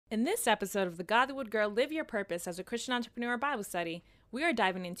In this episode of the Godlywood Girl Live Your Purpose as a Christian Entrepreneur Bible Study, we are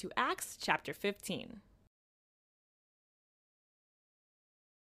diving into Acts chapter 15.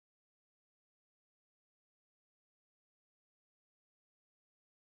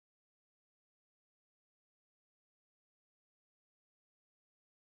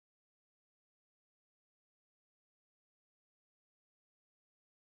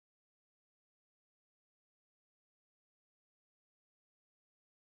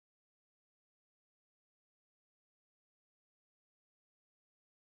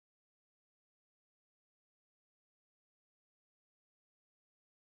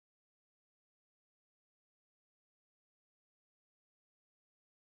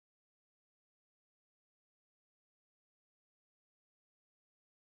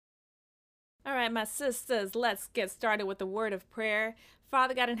 All right, my sisters, let's get started with the word of prayer.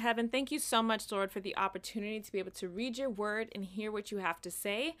 Father God in heaven, thank you so much, Lord, for the opportunity to be able to read your word and hear what you have to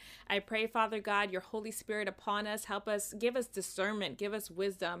say. I pray, Father God, your Holy Spirit upon us. Help us, give us discernment, give us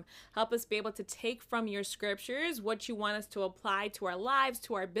wisdom. Help us be able to take from your scriptures what you want us to apply to our lives,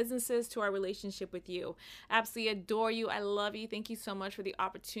 to our businesses, to our relationship with you. Absolutely adore you. I love you. Thank you so much for the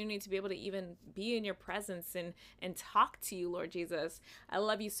opportunity to be able to even be in your presence and talk to you, Lord Jesus. I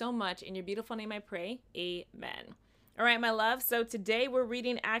love you so much. In your beautiful name I pray. Amen. All right, my love. So today we're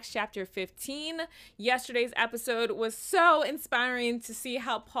reading Acts chapter 15. Yesterday's episode was so inspiring to see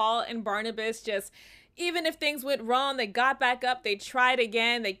how Paul and Barnabas just, even if things went wrong, they got back up, they tried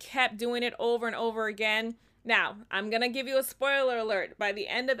again, they kept doing it over and over again. Now, I'm going to give you a spoiler alert. By the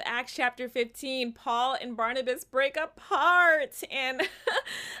end of Acts chapter 15, Paul and Barnabas break apart. And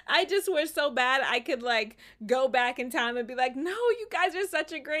I just wish so bad I could go back in time and be like, no, you guys are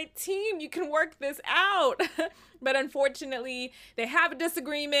such a great team. You can work this out. But unfortunately, they have a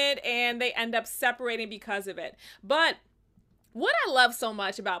disagreement and they end up separating because of it. But what I love so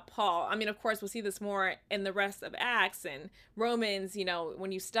much about Paul, I mean, of course, we'll see this more in the rest of Acts and Romans, you know,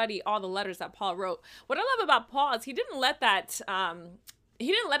 when you study all the letters that Paul wrote. What I love about Paul is he didn't let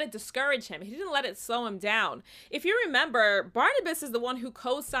it discourage him. He didn't let it slow him down. If you remember, Barnabas is the one who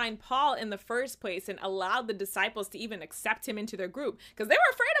co-signed Paul in the first place and allowed the disciples to even accept him into their group because they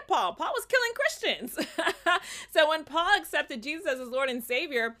were afraid of Paul. Paul was killing Christians. So when Paul accepted Jesus as his Lord and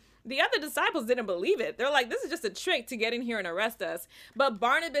Savior, the other disciples didn't believe it. They're like, this is just a trick to get in here and arrest us. But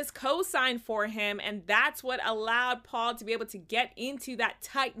Barnabas co-signed for him, and that's what allowed Paul to be able to get into that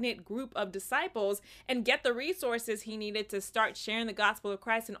tight-knit group of disciples and get the resources he needed to start sharing the gospel of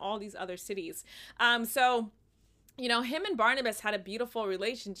Christ in all these other cities. You know, him and Barnabas had a beautiful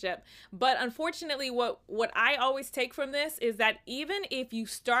relationship, but unfortunately what I always take from this is that even if you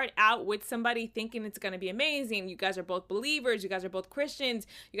start out with somebody thinking it's going to be amazing, you guys are both believers, you guys are both Christians,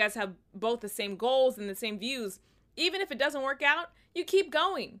 you guys have both the same goals and the same views, even if it doesn't work out, you keep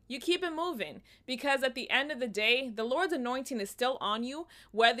going, you keep it moving, because at the end of the day, the Lord's anointing is still on you,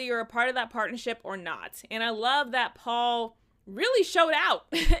 whether you're a part of that partnership or not. And I love that Paul really showed out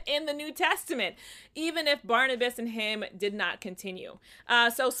in the New Testament, even if Barnabas and him did not continue.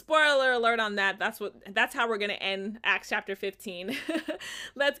 So spoiler alert on that. That's how we're going to end Acts chapter 15.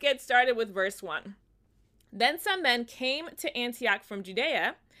 Let's get started with verse 1. Then some men came to Antioch from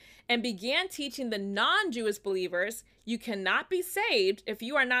Judea and began teaching the non-Jewish believers, you cannot be saved if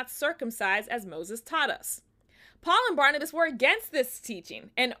you are not circumcised as Moses taught us. Paul and Barnabas were against this teaching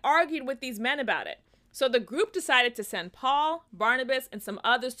and argued with these men about it. So the group decided to send Paul, Barnabas, and some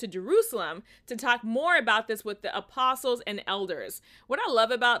others to Jerusalem to talk more about this with the apostles and elders. What I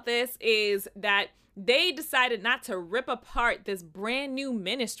love about this is that they decided not to rip apart this brand new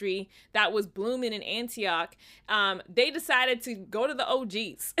ministry that was blooming in Antioch. They decided to go to the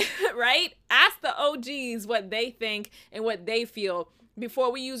OGs, right? Ask the OGs what they think and what they feel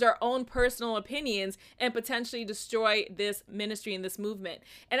before we use our own personal opinions and potentially destroy this ministry and this movement.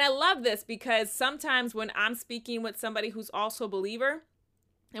 And I love this because sometimes when I'm speaking with somebody who's also a believer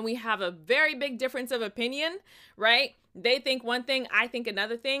and we have a very big difference of opinion, right? They think one thing, I think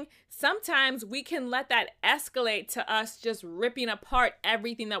another thing. Sometimes we can let that escalate to us just ripping apart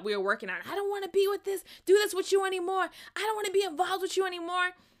everything that we are working on. I don't want to be with this, do this with you anymore. I don't want to be involved with you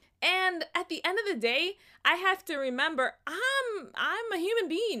anymore. And at the end of the day, I have to remember I'm a human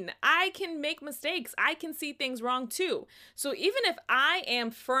being. I can make mistakes. I can see things wrong too. So even if I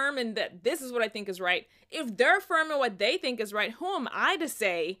am firm in that this is what I think is right, if they're firm in what they think is right, who am I to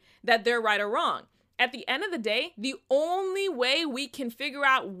say that they're right or wrong? At the end of the day, the only way we can figure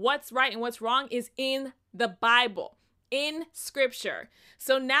out what's right and what's wrong is in the Bible, in scripture.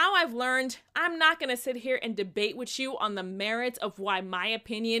 So now I've learned I'm not going to sit here and debate with you on the merits of why my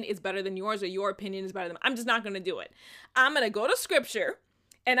opinion is better than yours or your opinion is better than mine. I'm just not going to do it. I'm going to go to scripture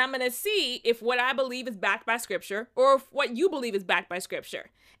And I'm going to see if what I believe is backed by scripture or if what you believe is backed by scripture.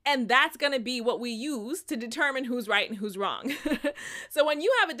 And that's going to be what we use to determine who's right and who's wrong. So when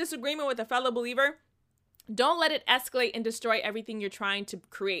you have a disagreement with a fellow believer, don't let it escalate and destroy everything you're trying to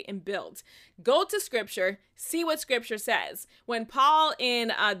create and build. Go to scripture, see what scripture says. When Paul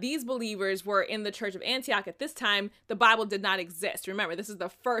and these believers were in the church of Antioch at this time, the Bible did not exist. Remember, this is the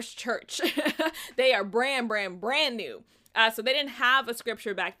first church. They are brand new. So they didn't have a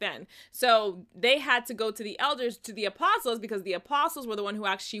scripture back then. So they had to go to the elders, to the apostles, because the apostles were the one who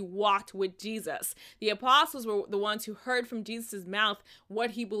actually walked with Jesus. The apostles were the ones who heard from Jesus' mouth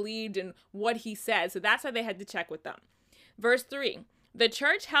what he believed and what he said. So that's why they had to check with them. Verse 3, the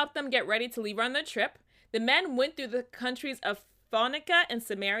church helped them get ready to leave on their trip. The men went through the countries of Phoenicia and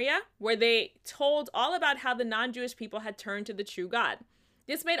Samaria, where they told all about how the non-Jewish people had turned to the true God.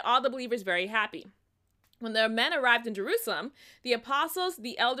 This made all the believers very happy. When the men arrived in Jerusalem, the apostles,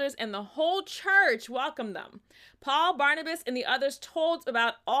 the elders, and the whole church welcomed them. Paul, Barnabas, and the others told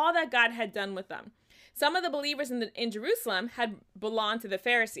about all that God had done with them. Some of the believers in Jerusalem had belonged to the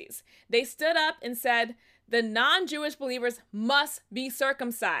Pharisees. They stood up and said, the non-Jewish believers must be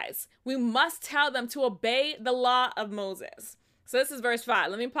circumcised. We must tell them to obey the law of Moses. So this is verse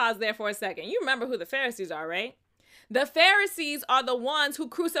 5. Let me pause there for a second. You remember who the Pharisees are, right? The Pharisees are the ones who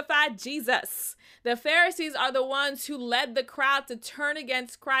crucified Jesus. The Pharisees are the ones who led the crowd to turn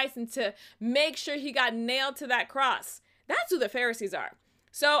against Christ and to make sure he got nailed to that cross. That's who the Pharisees are.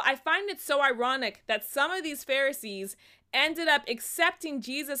 So I find it so ironic that some of these Pharisees ended up accepting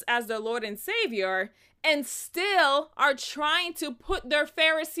Jesus as their Lord and Savior and still are trying to put their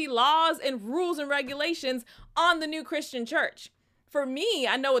Pharisee laws and rules and regulations on the new Christian church. For me,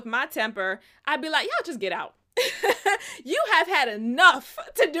 I know with my temper, I'd be like, y'all just get out. You have had enough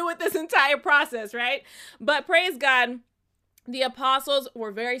to do with this entire process, right? But praise God, the apostles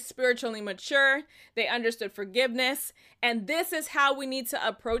were very spiritually mature. They understood forgiveness. And this is how we need to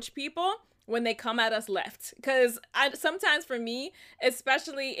approach people when they come at us left. Because sometimes for me,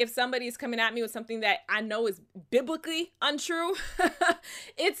 especially if somebody's coming at me with something that I know is biblically untrue,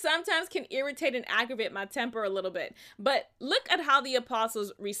 it sometimes can irritate and aggravate my temper a little bit. But look at how the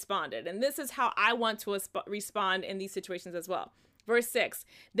apostles responded. And this is how I want to respond in these situations as well. Verse 6,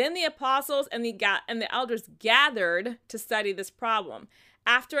 then the apostles and the elders gathered to study this problem.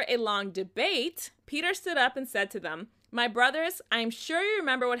 After a long debate, Peter stood up and said to them, my brothers, I am sure you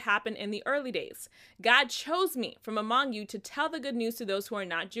remember what happened in the early days. God chose me from among you to tell the good news to those who are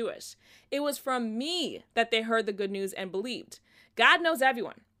not Jewish. It was from me that they heard the good news and believed. God knows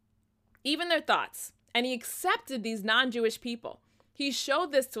everyone, even their thoughts, and he accepted these non-Jewish people. He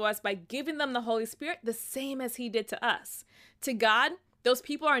showed this to us by giving them the Holy Spirit the same as he did to us. To God, those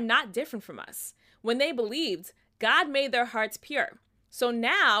people are not different from us. When they believed, God made their hearts pure. So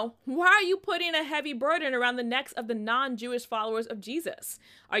now, why are you putting a heavy burden around the necks of the non-Jewish followers of Jesus?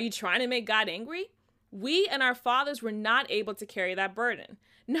 Are you trying to make God angry? We and our fathers were not able to carry that burden.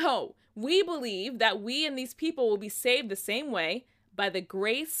 No, we believe that we and these people will be saved the same way by the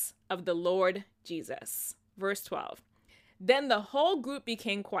grace of the Lord Jesus. Verse 12. Then the whole group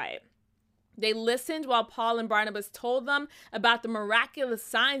became quiet. They listened while Paul and Barnabas told them about the miraculous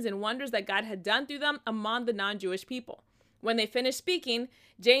signs and wonders that God had done through them among the non-Jewish people. When they finished speaking,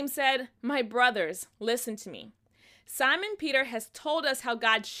 James said, my brothers, listen to me. Simon Peter has told us how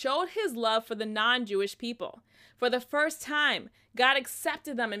God showed his love for the non-Jewish people. For the first time, God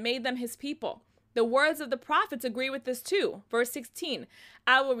accepted them and made them his people. The words of the prophets agree with this too. Verse 16,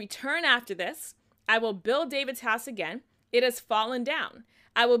 I will return after this. I will build David's house again. It has fallen down.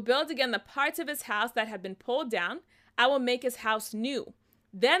 I will build again the parts of his house that have been pulled down. I will make his house new.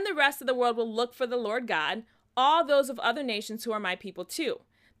 Then the rest of the world will look for the Lord God, all those of other nations who are my people too.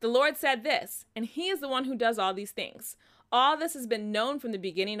 The Lord said this, and he is the one who does all these things. All this has been known from the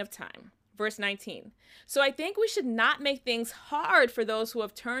beginning of time. Verse 19. So I think we should not make things hard for those who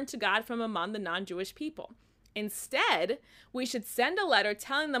have turned to God from among the non-Jewish people. Instead, we should send a letter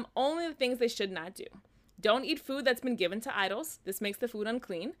telling them only the things they should not do. Don't eat food that's been given to idols. This makes the food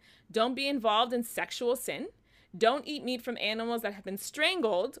unclean. Don't be involved in sexual sin. Don't eat meat from animals that have been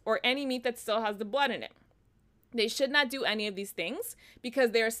strangled or any meat that still has the blood in it. They should not do any of these things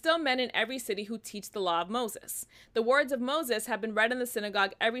because there are still men in every city who teach the law of Moses. The words of Moses have been read in the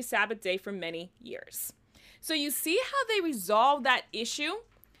synagogue every Sabbath day for many years. So you see how they resolved that issue?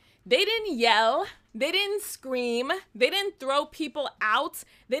 They didn't yell. They didn't scream. They didn't throw people out.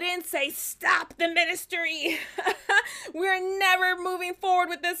 They didn't say, stop the ministry. We're never moving forward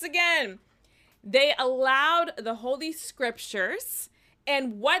with this again. They allowed the Holy Scriptures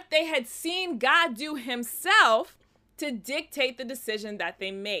and what they had seen God do himself to dictate the decision that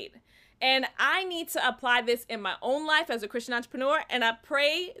they made. And I need to apply this in my own life as a Christian entrepreneur. And I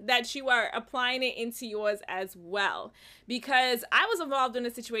pray that you are applying it into yours as well. Because I was involved in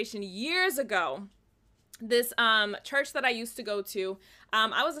a situation years ago. This church that I used to go to,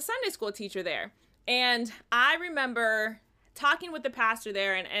 I was a Sunday school teacher there. And I remember talking with the pastor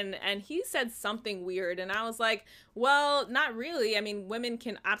there, and he said something weird. And I was like, well, not really. I mean, women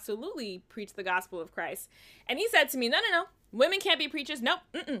can absolutely preach the gospel of Christ. And he said to me, no. Women can't be preachers. Nope.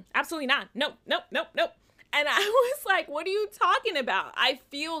 Absolutely not. Nope. And I was like, what are you talking about? I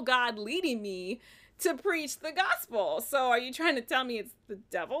feel God leading me to preach the gospel. So are you trying to tell me it's the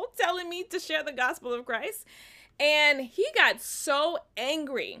devil telling me to share the gospel of Christ? And he got so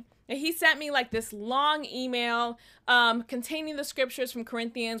angry. And he sent me like this long email containing the scriptures from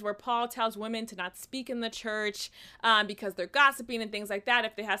Corinthians where Paul tells women to not speak in the church because they're gossiping and things like that.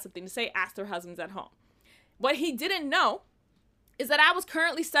 If they have something to say, ask their husbands at home. What he didn't know is that I was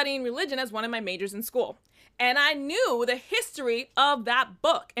currently studying religion as one of my majors in school. And I knew the history of that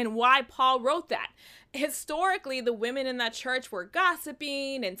book and why Paul wrote that. Historically, the women in that church were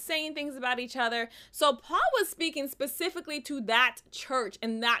gossiping and saying things about each other. So Paul was speaking specifically to that church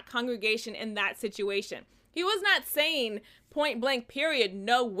and that congregation in that situation. He was not saying point blank period,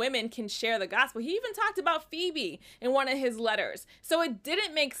 no women can share the gospel. He even talked about Phoebe in one of his letters. So it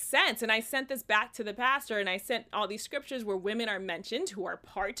didn't make sense. And I sent this back to the pastor, and I sent all these scriptures where women are mentioned who are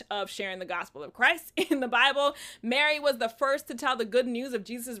part of sharing the gospel of Christ in the Bible. Mary was the first to tell the good news of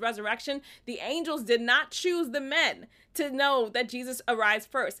Jesus' resurrection. The angels did not choose the men to know that Jesus arrives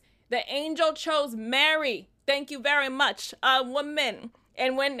first. The angel chose Mary. Thank you very much, a woman.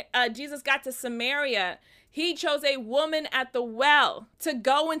 And when Jesus got to Samaria, he chose a woman at the well to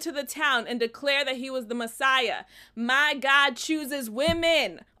go into the town and declare that he was the Messiah. My God chooses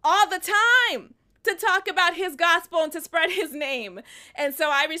women all the time to talk about his gospel and to spread his name. And so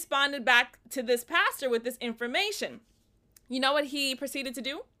I responded back to this pastor with this information. You know what he proceeded to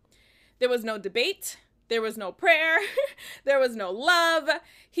do? There was no debate. There was no prayer. There was no love.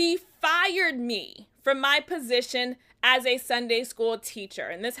 He fired me from my position as a Sunday school teacher.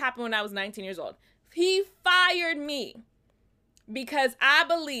 And this happened when I was 19 years old. He fired me because I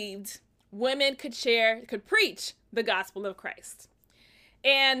believed women could preach the gospel of Christ.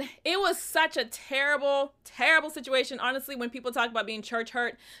 And it was such a terrible, terrible situation. Honestly, when people talk about being church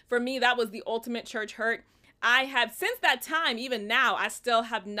hurt, for me, that was the ultimate church hurt. I have, since that time, even now, I still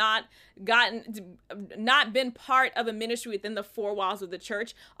have not been part of a ministry within the four walls of the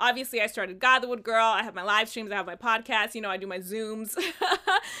church. Obviously, I started Godwood Girl. I have my live streams. I have my podcast. I do my Zooms.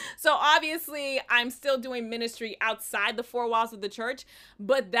 So obviously, I'm still doing ministry outside the four walls of the church.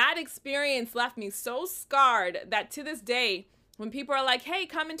 But that experience left me so scarred that to this day, when people are like, hey,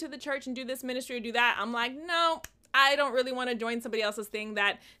 come into the church and do this ministry or do that, I'm like, no. I don't really want to join somebody else's thing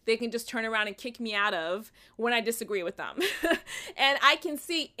that they can just turn around and kick me out of when I disagree with them. And I can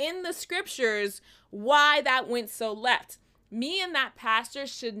see in the scriptures why that went so left. Me and that pastor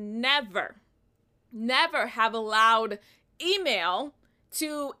should never have allowed email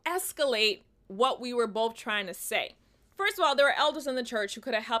to escalate what we were both trying to say. First of all, there were elders in the church who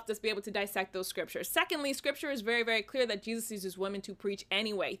could have helped us be able to dissect those scriptures. Secondly, scripture is very, very clear that Jesus uses women to preach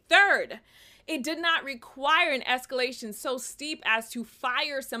anyway. Third, it did not require an escalation so steep as to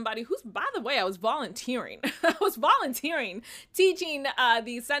fire somebody who's, by the way, I was volunteering. I was volunteering, teaching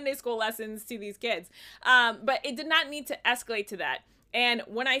these Sunday school lessons to these kids. But it did not need to escalate to that. And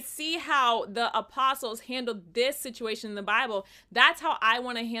when I see how the apostles handled this situation in the Bible, that's how I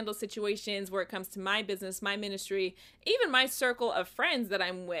want to handle situations where it comes to my business, my ministry, even my circle of friends that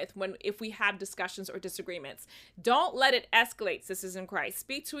I'm with if we have discussions or disagreements. Don't let it escalate, sisters in Christ.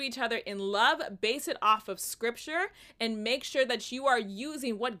 Speak to each other in love, base it off of scripture, and make sure that you are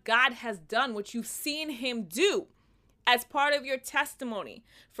using what God has done, what you've seen him do, as part of your testimony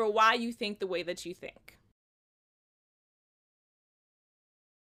for why you think the way that you think.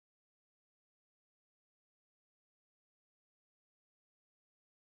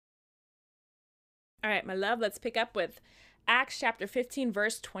 All right, my love, let's pick up with Acts chapter 15,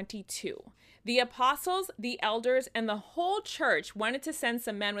 verse 22. The apostles, the elders, and the whole church wanted to send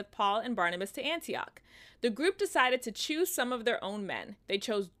some men with Paul and Barnabas to Antioch. The group decided to choose some of their own men. They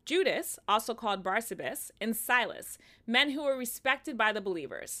chose Judas, also called Barsabas, and Silas, men who were respected by the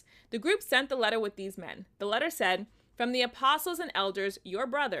believers. The group sent the letter with these men. The letter said, "From the apostles and elders, your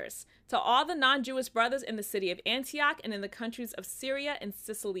brothers, to all the non-Jewish brothers in the city of Antioch and in the countries of Syria and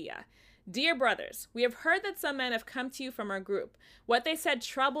Cilicia. Dear brothers, we have heard that some men have come to you from our group. What they said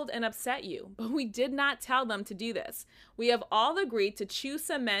troubled and upset you, but we did not tell them to do this. We have all agreed to choose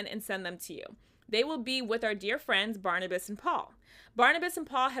some men and send them to you. They will be with our dear friends Barnabas and Paul. Barnabas and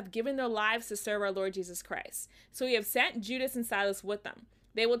Paul have given their lives to serve our Lord Jesus Christ. So we have sent Judas and Silas with them.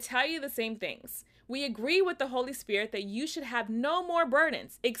 They will tell you the same things. We agree with the Holy Spirit that you should have no more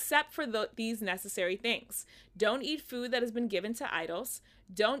burdens except for these necessary things. Don't eat food that has been given to idols.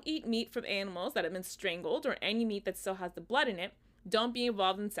 Don't eat meat from animals that have been strangled or any meat that still has the blood in it. Don't be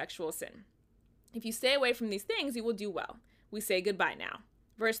involved in sexual sin. If you stay away from these things, you will do well. We say goodbye now.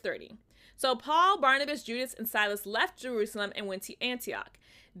 Verse 30. So Paul, Barnabas, Judas, and Silas left Jerusalem and went to Antioch.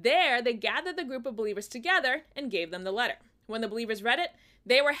 There, they gathered the group of believers together and gave them the letter. When the believers read it,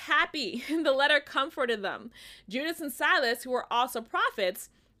 they were happy. The letter comforted them. Judas and Silas, who were also prophets,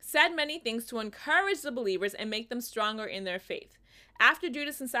 said many things to encourage the believers and make them stronger in their faith. After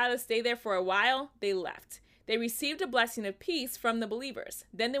Judas and Silas stayed there for a while, they left. They received a blessing of peace from the believers.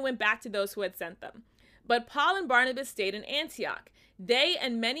 Then they went back to those who had sent them. But Paul and Barnabas stayed in Antioch. They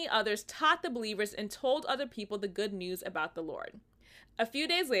and many others taught the believers and told other people the good news about the Lord. A few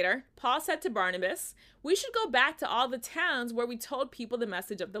days later, Paul said to Barnabas, "We should go back to all the towns where we told people the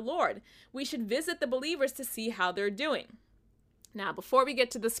message of the Lord. We should visit the believers to see how they're doing." Now, before we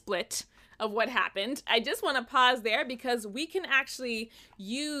get to the split of what happened, I just want to pause there because we can actually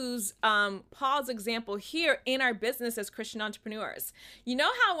use Paul's example here in our business as Christian entrepreneurs. You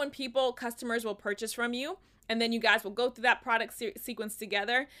know how when customers will purchase from you, and then you guys will go through that product sequence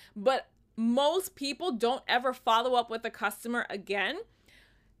together, but most people don't ever follow up with a customer again?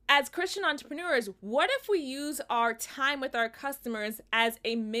 As Christian entrepreneurs, what if we use our time with our customers as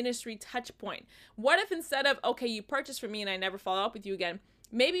a ministry touch point? What if instead of, okay, you purchased from me and I never follow up with you again,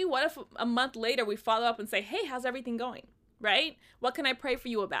 maybe what if a month later we follow up and say, hey, how's everything going? Right? What can I pray for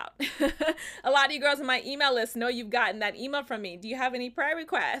you about? A lot of you girls on my email list know you've gotten that email from me. Do you have any prayer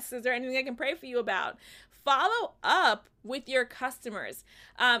requests? Is there anything I can pray for you about? Follow up with your customers.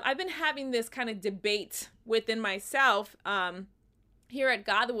 I've been having this kind of debate within myself here at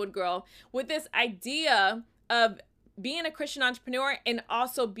God the Wood Girl with this idea of being a Christian entrepreneur and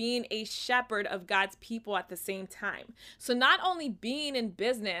also being a shepherd of God's people at the same time. So not only being in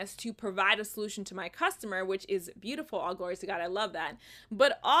business to provide a solution to my customer, which is beautiful, all glory to God, I love that,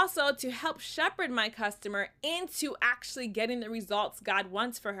 but also to help shepherd my customer into actually getting the results God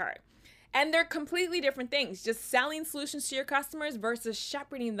wants for her. And they're completely different things, just selling solutions to your customers versus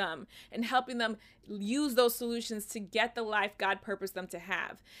shepherding them and helping them use those solutions to get the life God purposed them to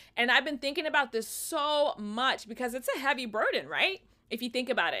have. And I've been thinking about this so much because it's a heavy burden, right? If you think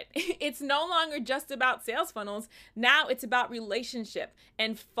about it, it's no longer just about sales funnels. Now it's about relationship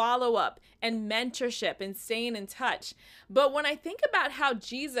and follow up and mentorship and staying in touch. But when I think about how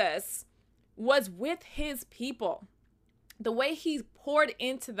Jesus was with his people, the way he poured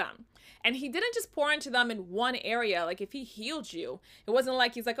into them, and he didn't just pour into them in one area. Like if he healed you, it wasn't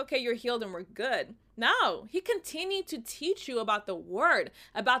like he's like, okay, you're healed and we're good. No, he continued to teach you about the word,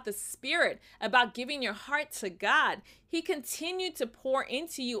 about the spirit, about giving your heart to God. He continued to pour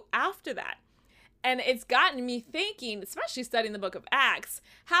into you after that. And it's gotten me thinking, especially studying the book of Acts,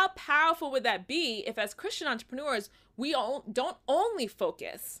 how powerful would that be if as Christian entrepreneurs, we don't only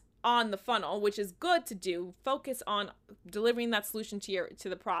focus on the funnel, which is good to do, focus on delivering that solution to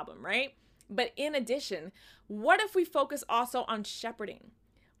the problem, right? But in addition, what if we focus also on shepherding?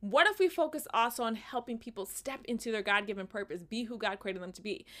 What if we focus also on helping people step into their God-given purpose, be who God created them to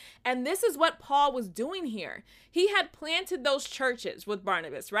be? And this is what Paul was doing here. He had planted those churches with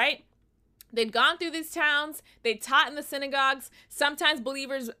Barnabas, right? They'd gone through these towns. They taught in the synagogues. Sometimes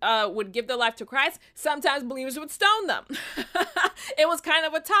believers would give their life to Christ. Sometimes believers would stone them. It was kind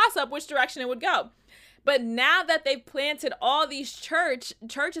of a toss-up which direction it would go. But now that they've planted all these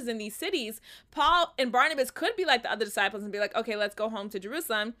churches in these cities, Paul and Barnabas could be like the other disciples and be like, okay, let's go home to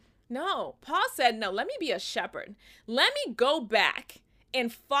Jerusalem. No, Paul said, no, let me be a shepherd. Let me go back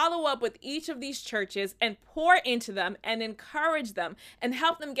and follow up with each of these churches and pour into them and encourage them and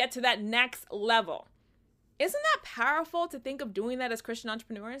help them get to that next level. Isn't that powerful to think of doing that as Christian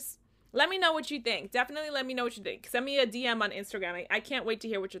entrepreneurs? Let me know what you think. Definitely let me know what you think. Send me a DM on Instagram. I can't wait to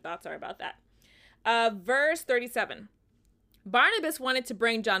hear what your thoughts are about that. Verse 37. Barnabas wanted to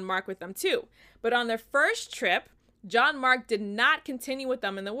bring John Mark with them too, but on their first trip, John Mark did not continue with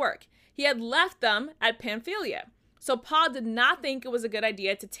them in the work. He had left them at Pamphylia. So Paul did not think it was a good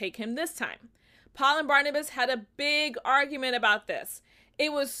idea to take him this time. Paul and Barnabas had a big argument about this.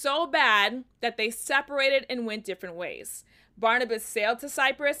 It was so bad that they separated and went different ways. Barnabas sailed to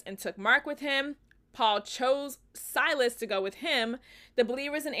Cyprus and took Mark with him. Paul chose Silas to go with him. The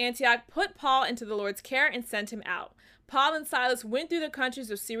believers in Antioch put Paul into the Lord's care and sent him out. Paul and Silas went through the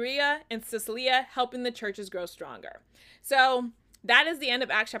countries of Syria and Cilicia, helping the churches grow stronger. So that is the end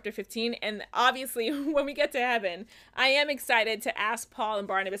of Acts chapter 15. And obviously, when we get to heaven, I am excited to ask Paul and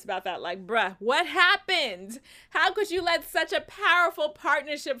Barnabas about that. Like, bruh, what happened? How could you let such a powerful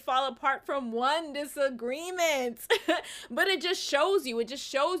partnership fall apart from one disagreement? But it just shows you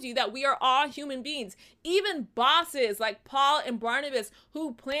that we are all human beings. Even bosses like Paul and Barnabas,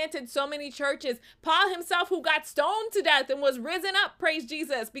 who planted so many churches, Paul himself, who got stoned to death and was risen up, praise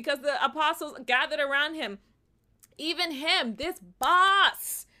Jesus, because the apostles gathered around him. Even him, this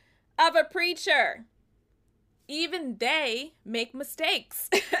boss of a preacher, even they make mistakes.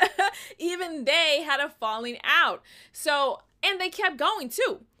 Even they had a falling out. So, and they kept going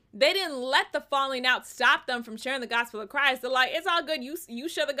too. They didn't let the falling out stop them from sharing the gospel of Christ. They're like, it's all good. You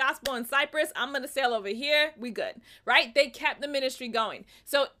share the gospel in Cyprus. I'm going to sail over here. We good, right? They kept the ministry going.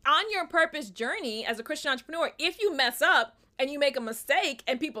 So on your purpose journey as a Christian entrepreneur, if you mess up, and you make a mistake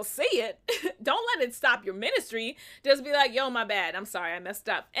and people see it, don't let it stop your ministry. Just be like, yo, my bad. I'm sorry, I messed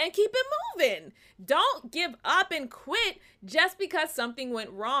up. And keep it moving. Don't give up and quit just because something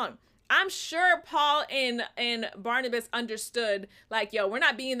went wrong. I'm sure Paul and Barnabas understood, like, yo, we're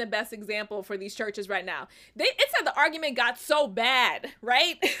not being the best example for these churches right now. It said the argument got so bad,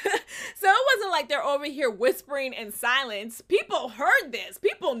 right? So it wasn't like they're over here whispering in silence. People heard this.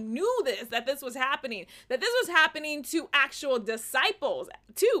 People knew this, that this was happening to actual disciples,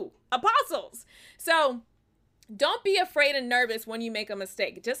 to apostles. So don't be afraid and nervous when you make a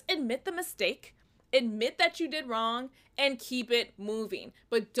mistake. Just admit the mistake. Admit that you did wrong and keep it moving.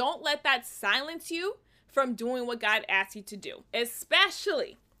 But don't let that silence you from doing what God asks you to do,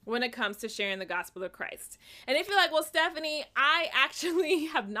 especially when it comes to sharing the gospel of Christ. And if you're like, well, Stephanie, I actually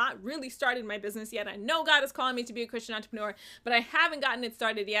have not really started my business yet. I know God is calling me to be a Christian entrepreneur, but I haven't gotten it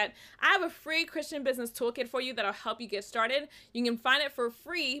started yet. I have a free Christian business toolkit for you that'll help you get started. You can find it for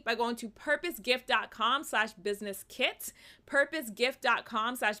free by going to purposegift.com/businesskit,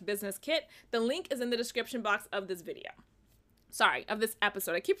 purposegift.com/businesskit. The link is in the description box of this video. Sorry, of this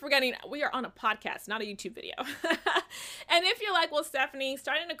episode. I keep forgetting we are on a podcast, not a YouTube video. And if you're like, well, Stephanie,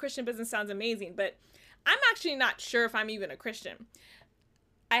 starting a Christian business sounds amazing, but I'm actually not sure if I'm even a Christian.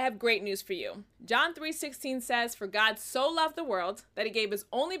 I have great news for you. John 3:16 says, for God so loved the world that he gave his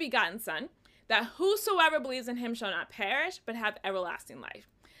only begotten son, that whosoever believes in him shall not perish, but have everlasting life.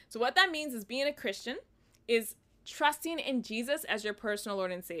 So what that means is being a Christian is trusting in Jesus as your personal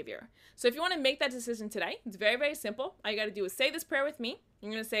Lord and Savior. So if you want to make that decision today, it's very, very simple. All you got to do is say this prayer with me.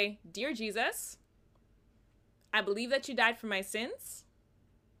 You're going to say, Dear Jesus, I believe that you died for my sins.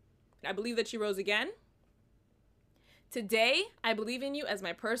 I believe that you rose again. Today, I believe in you as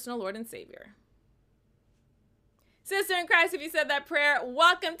my personal Lord and Savior. Sister in Christ, if you said that prayer,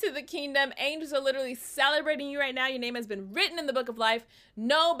 welcome to the kingdom. Angels are literally celebrating you right now. Your name has been written in the book of life.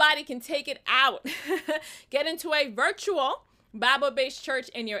 Nobody can take it out. Get into a virtual Bible-based church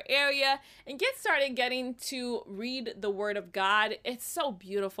in your area and get started getting to read the word of God. It's so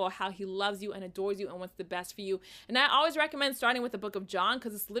beautiful how he loves you and adores you and wants the best for you. And I always recommend starting with the book of John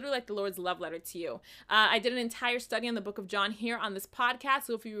because it's literally like the Lord's love letter to you. I did an entire study on the book of John here on this podcast.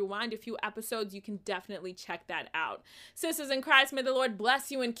 So if you rewind a few episodes, you can definitely check that out. Sisters in Christ, may the Lord bless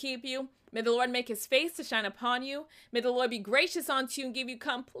you and keep you. May the Lord make his face to shine upon you. May the Lord be gracious unto you and give you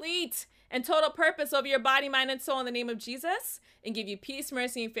complete and total purpose over your body, mind, and soul in the name of Jesus, and give you peace,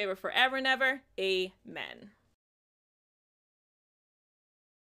 mercy, and favor forever and ever. Amen.